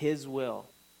according to his will,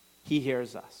 he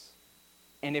hears us.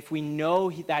 And if we know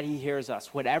that he hears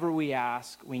us, whatever we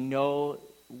ask, we know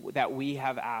that we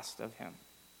have asked of him."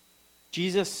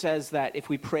 Jesus says that if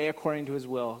we pray according to his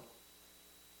will,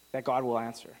 that God will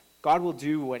answer. God will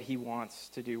do what he wants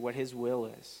to do, what his will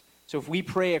is. So if we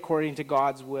pray according to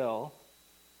God's will,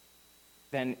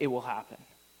 then it will happen.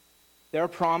 There are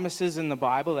promises in the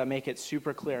Bible that make it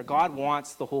super clear. God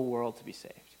wants the whole world to be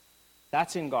saved.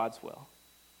 That's in God's will.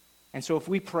 And so if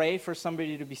we pray for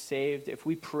somebody to be saved, if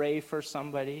we pray for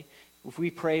somebody, if we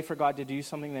pray for God to do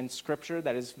something in Scripture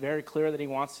that is very clear that he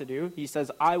wants to do, he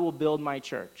says, "I will build my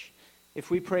church." If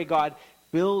we pray, "God,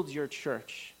 build your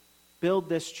church, build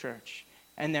this church,"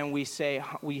 and then we say,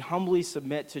 we humbly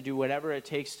submit to do whatever it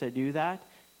takes to do that,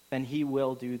 then he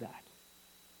will do that,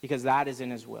 because that is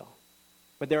in his will.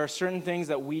 But there are certain things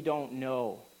that we don't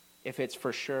know if it's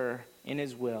for sure in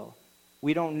his will.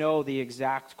 We don't know the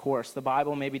exact course. The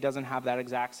Bible maybe doesn't have that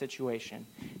exact situation.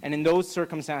 And in those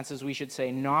circumstances, we should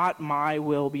say, not my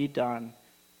will be done,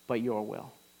 but your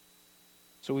will.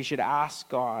 So we should ask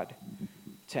God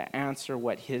to answer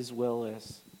what his will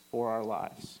is for our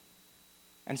lives.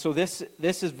 And so this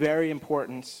is very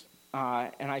important,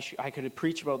 and I could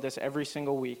preach about this every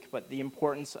single week, but the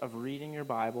importance of reading your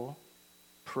Bible,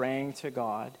 praying to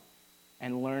God,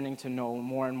 and learning to know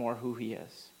more and more who he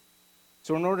is.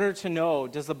 So in order to know,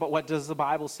 what does the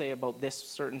Bible say about this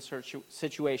certain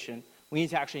situation, we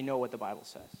need to actually know what the Bible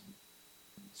says.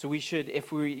 So we should,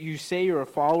 you say you're a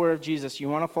follower of Jesus, you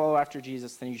want to follow after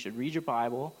Jesus, then you should read your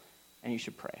Bible and you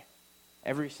should pray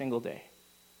every single day.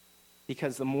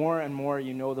 Because the more and more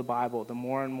you know the Bible, the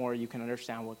more and more you can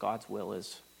understand what God's will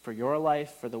is for your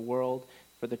life, for the world,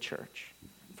 for the church,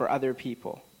 for other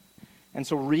people. And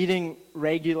so reading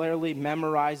regularly,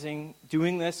 memorizing,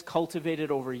 doing this, cultivated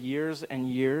over years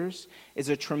and years, is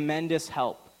a tremendous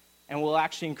help and will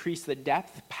actually increase the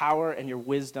depth, power, and your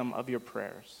wisdom of your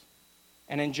prayers.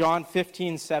 And in John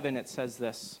 15:7, it says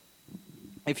this,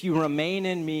 "If you remain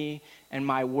in me and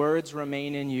my words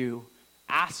remain in you,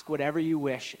 ask whatever you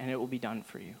wish and it will be done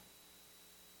for you."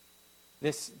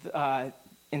 This,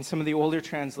 in some of the older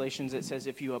translations, it says,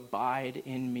 "If you abide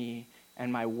in me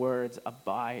and my words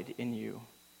abide in you."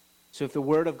 So if the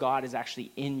word of God is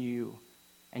actually in you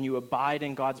and you abide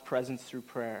in God's presence through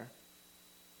prayer,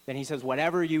 then he says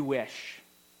whatever you wish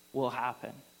will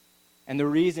happen. And the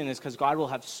reason is because God will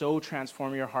have so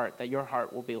transformed your heart that your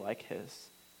heart will be like his.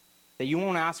 That you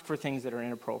won't ask for things that are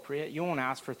inappropriate. You won't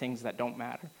ask for things that don't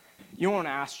matter. You won't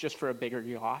ask just for a bigger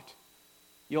yacht.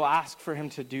 You'll ask for him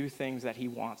to do things that he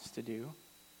wants to do,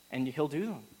 and he'll do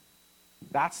them.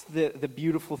 That's the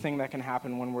beautiful thing that can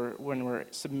happen when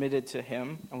we're submitted to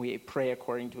him and we pray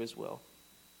according to his will.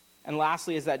 And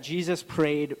lastly is that Jesus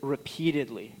prayed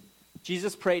repeatedly.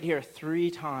 Jesus prayed here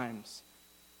 3 times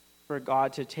for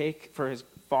his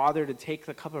Father to take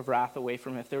the cup of wrath away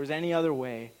from him if there was any other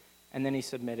way, and then he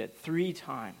submitted 3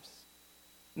 times.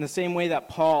 In the same way that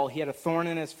Paul, he had a thorn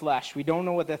in his flesh. We don't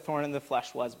know what the thorn in the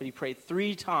flesh was, but he prayed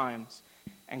 3 times,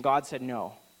 and God said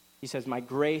no. He says, "My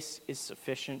grace is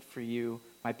sufficient for you.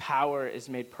 My power is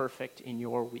made perfect in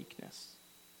your weakness."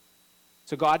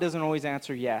 So God doesn't always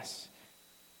answer yes.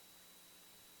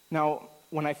 Now,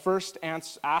 when I first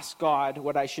asked God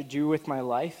what I should do with my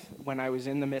life when I was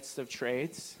in the midst of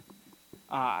trades,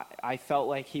 I felt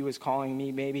like he was calling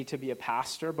me maybe to be a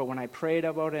pastor, but when I prayed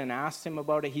about it and asked him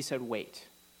about it, he said, "Wait."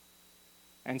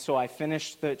 And so I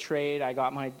finished the trade, I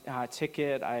got my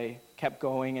ticket, I kept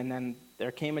going, and then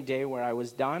there came a day where I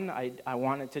was done. I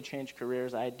wanted to change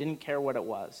careers. I didn't care what it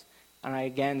was. And I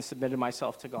again submitted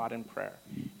myself to God in prayer.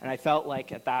 And I felt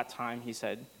like at that time he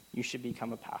said, "You should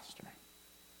become a pastor."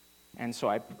 And so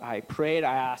I prayed.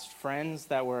 I asked friends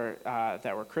that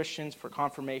were Christians for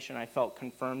confirmation. I felt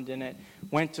confirmed in it.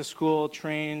 Went to school,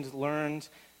 trained, learned.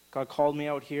 God called me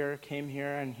out here, came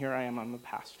here, and here I am. I'm a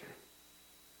pastor.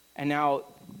 And now,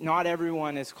 not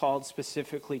everyone is called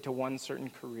specifically to one certain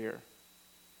career,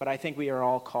 but I think we are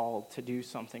all called to do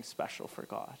something special for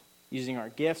God, using our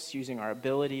gifts, using our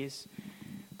abilities.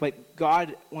 But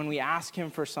God, when we ask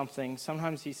him for something,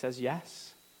 sometimes he says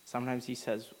yes, sometimes he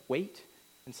says wait,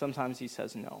 and sometimes he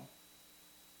says no.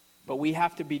 But we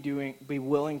have to be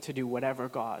willing to do whatever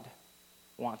God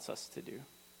wants us to do.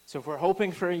 So if we're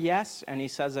hoping for a yes and he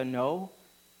says a no,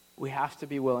 we have to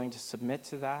be willing to submit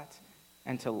to that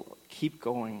and to keep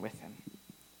going with him.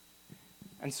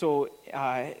 And so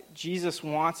Jesus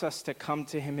wants us to come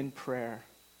to him in prayer.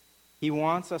 He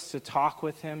wants us to talk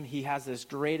with him. He has this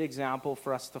great example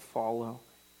for us to follow.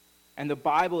 And the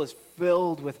Bible is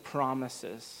filled with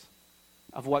promises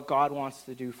of what God wants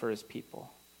to do for his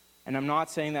people. And I'm not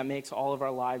saying that makes all of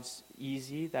our lives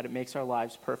easy, that it makes our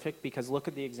lives perfect, because look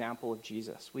at the example of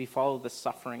Jesus. We follow the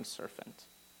suffering servant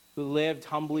who lived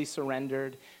humbly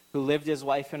surrendered, who lived his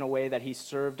life in a way that he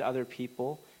served other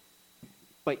people.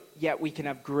 But yet we can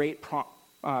have great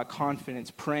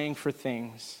confidence praying for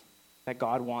things that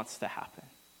God wants to happen.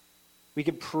 We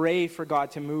can pray for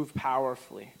God to move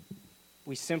powerfully.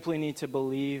 We simply need to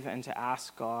believe and to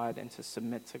ask God and to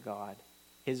submit to God.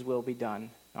 His will be done,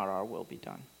 not our will be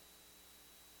done.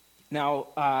 Now,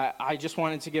 I just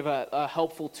wanted to give a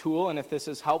helpful tool, and if this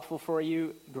is helpful for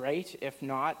you, great. If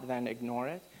not, then ignore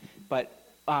it. But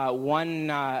one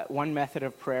method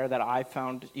of prayer that I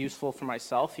found useful for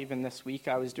myself, even this week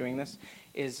I was doing this,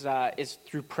 is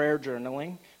through prayer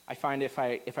journaling. I find if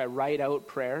I write out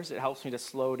prayers, it helps me to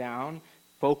slow down,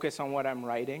 focus on what I'm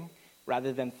writing,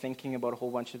 rather than thinking about a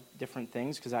whole bunch of different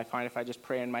things, because I find if I just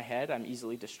pray in my head, I'm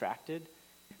easily distracted.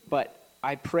 But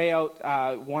I pray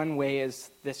out one way is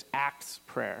this ACTS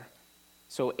prayer.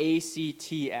 So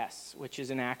ACTS, which is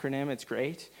an acronym. It's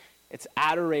great. It's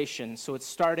adoration. So it's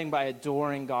starting by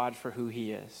adoring God for who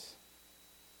he is.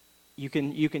 You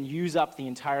can use up the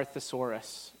entire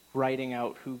thesaurus writing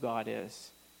out who God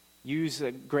is. Use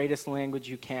the greatest language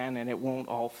you can, and it won't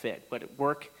all fit. But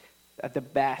work at the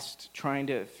best trying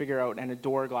to figure out and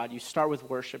adore God. You start with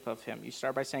worship of him. You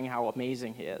start by saying how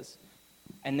amazing he is.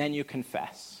 And then you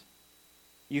confess.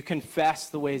 You confess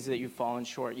the ways that you've fallen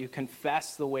short. You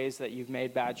confess the ways that you've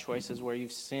made bad choices, where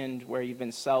you've sinned, where you've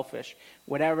been selfish.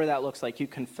 Whatever that looks like, you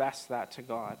confess that to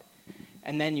God.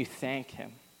 And then you thank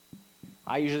him.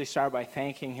 I usually start by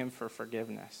thanking him for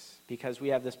forgiveness, because we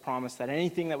have this promise that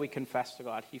anything that we confess to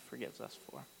God, he forgives us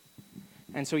for.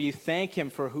 And so you thank him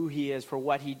for who he is, for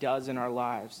what he does in our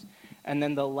lives. And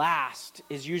then the last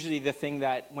is usually the thing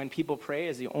that when people pray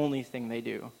is the only thing they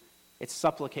do. It's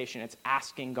supplication. It's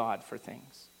asking God for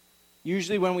things.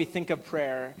 Usually when we think of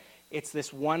prayer, it's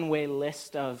this one-way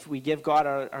list of, we give God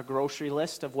our grocery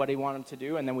list of what he wants him to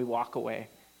do, and then we walk away.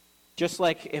 Just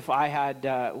like if I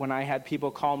had, when I had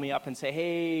people call me up and say,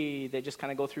 hey, they just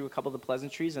kind of go through a couple of the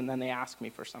pleasantries, and then they ask me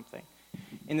for something.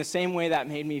 In the same way that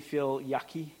made me feel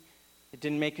yucky, it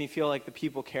didn't make me feel like the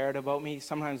people cared about me.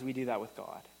 Sometimes we do that with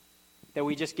God. That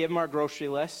we just give him our grocery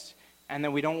list, and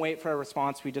then we don't wait for a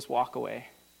response, we just walk away.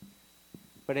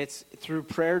 But it's through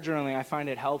prayer journaling, I find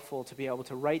it helpful to be able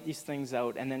to write these things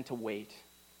out and then to wait.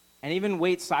 And even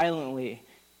wait silently.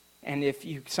 And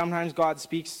sometimes God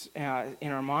speaks in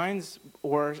our minds,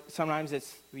 or sometimes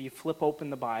it's you flip open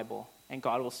the Bible and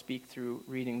God will speak through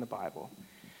reading the Bible.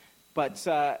 But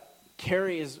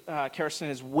Kirsten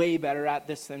is way better at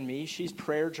this than me. She's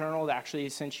prayer journaled actually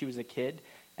since she was a kid.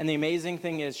 And the amazing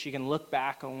thing is she can look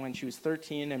back on when she was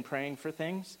 13 and praying for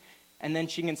things, and then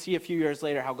she can see a few years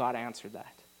later how God answered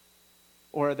that.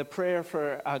 Or the prayer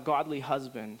for a godly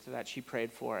husband that she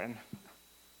prayed for.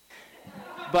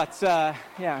 But I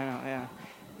know.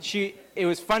 It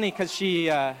was funny because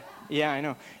I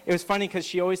know. It was funny because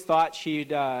she always thought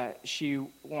she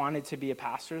wanted to be a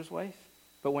pastor's wife.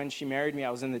 But when she married me,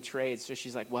 I was in the trades, so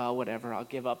she's like, well, whatever, I'll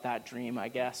give up that dream, I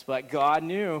guess. But God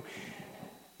knew.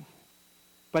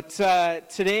 But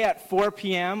today at 4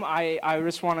 p.m., I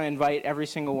just want to invite every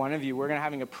single one of you. We're going to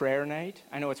having a prayer night.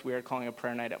 I know it's weird calling a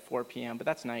prayer night at 4 p.m., but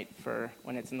that's night for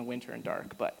when it's in the winter and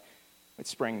dark, but it's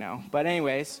spring now. But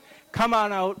anyways, come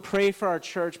on out, pray for our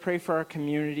church, pray for our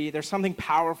community. There's something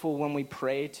powerful when we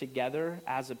pray together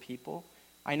as a people.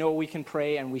 I know we can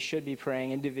pray, and we should be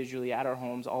praying individually at our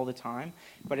homes all the time,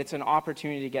 but it's an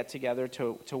opportunity to get together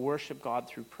to worship God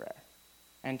through prayer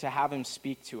and to have him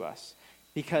speak to us.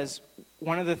 Because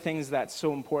one of the things that's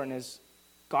so important is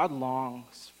God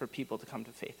longs for people to come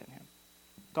to faith in him.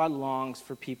 God longs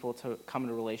for people to come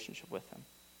into relationship with him.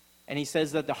 And he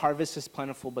says that the harvest is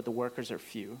plentiful, but the workers are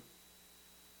few.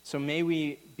 So may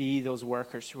we be those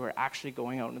workers who are actually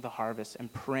going out into the harvest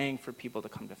and praying for people to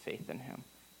come to faith in him.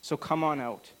 So come on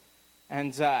out.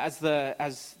 And as the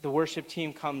worship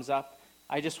team comes up,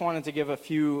 I just wanted to give a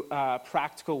few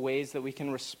practical ways that we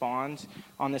can respond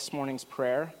on this morning's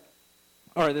prayer.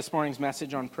 Or this morning's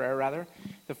message on prayer, rather.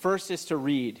 The first is to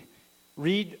read.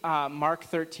 Read Mark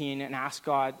 13 and ask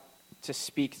God to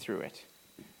speak through it.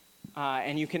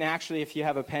 And you can actually, if you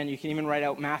have a pen, you can even write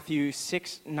out Matthew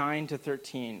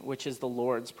 6:9-13, which is the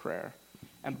Lord's Prayer.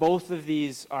 And both of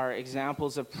these are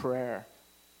examples of prayer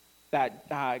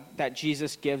that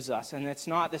Jesus gives us. And it's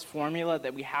not this formula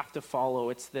that we have to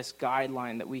follow. It's this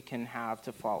guideline that we can have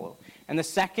to follow. And the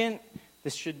second,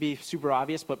 this should be super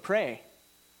obvious, but pray.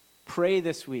 Pray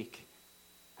this week.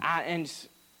 And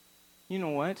you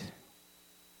know what?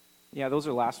 Yeah, those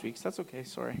are last week's. That's okay,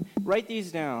 sorry. Write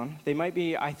these down. They might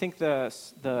be, I think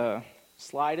the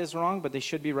slide is wrong, but they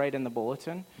should be right in the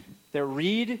bulletin. They're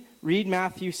read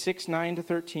Matthew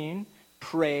 6:9-13,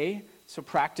 pray, so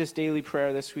practice daily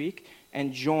prayer this week,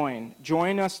 and join.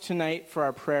 Join us tonight for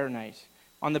our prayer night.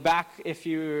 On the back, if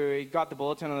you got the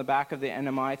bulletin, on the back of the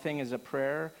NMI thing is a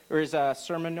prayer, or is a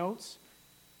sermon notes.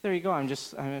 There you go. I'm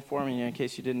informing you in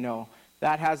case you didn't know.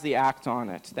 That has the ACT on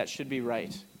it. That should be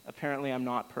right. Apparently, I'm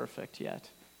not perfect yet.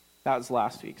 That was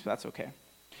last week, so that's okay.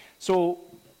 So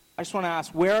I just want to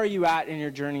ask, where are you at in your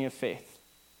journey of faith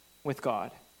with God?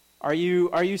 Are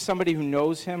you somebody who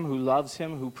knows him, who loves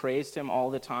him, who prays him all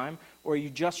the time? Or are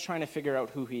you just trying to figure out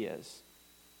who he is?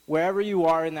 Wherever you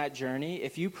are in that journey,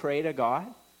 if you pray to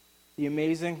God, the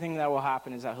amazing thing that will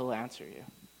happen is that he'll answer you.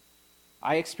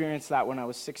 I experienced that when I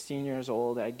was 16 years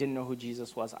old. I didn't know who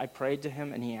Jesus was. I prayed to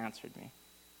him, and he answered me.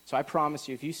 So I promise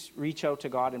you, if you reach out to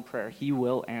God in prayer, he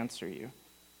will answer you.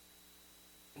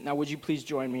 Now, would you please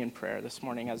join me in prayer this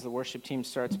morning as the worship team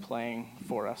starts playing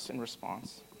for us in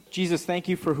response? Jesus, thank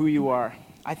you for who you are.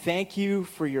 I thank you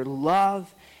for your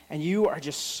love, and you are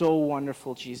just so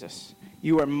wonderful, Jesus.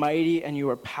 You are mighty, and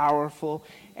you are powerful,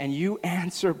 and you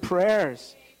answer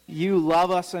prayers. You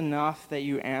love us enough that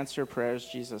you answer prayers,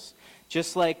 Jesus.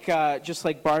 Just like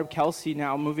Barb Kelsey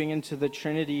now moving into the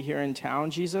Trinity here in town,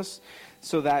 Jesus,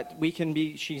 so that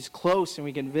she's close and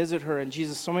we can visit her. And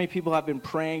Jesus, so many people have been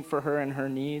praying for her and her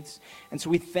needs. And so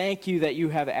we thank you that you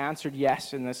have answered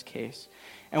yes in this case.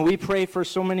 And we pray for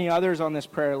so many others on this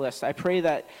prayer list. I pray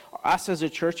that us as a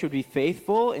church would be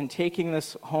faithful in taking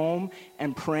this home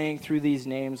and praying through these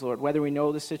names, Lord. Whether we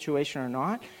know the situation or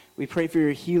not, we pray for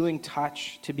your healing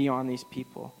touch to be on these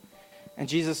people. And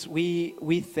Jesus,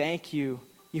 we thank you.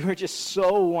 You are just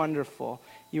so wonderful.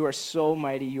 You are so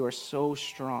mighty. You are so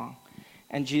strong.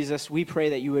 And Jesus, we pray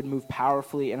that you would move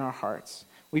powerfully in our hearts.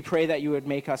 We pray that you would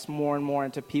make us more and more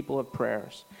into people of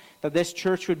prayers. That this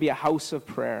church would be a house of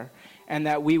prayer. And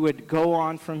that we would go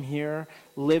on from here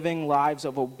living lives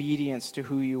of obedience to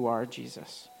who you are,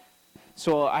 Jesus.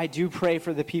 So I do pray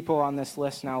for the people on this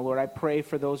list now, Lord. I pray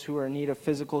for those who are in need of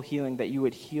physical healing, that you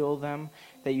would heal them,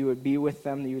 that you would be with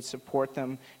them, that you would support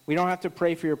them. We don't have to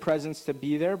pray for your presence to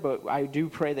be there, but I do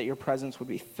pray that your presence would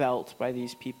be felt by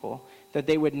these people, that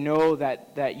they would know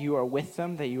that you are with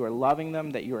them, that you are loving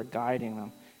them, that you are guiding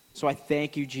them. So I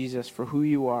thank you, Jesus, for who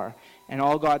you are. And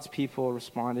all God's people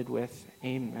responded with,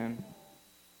 amen.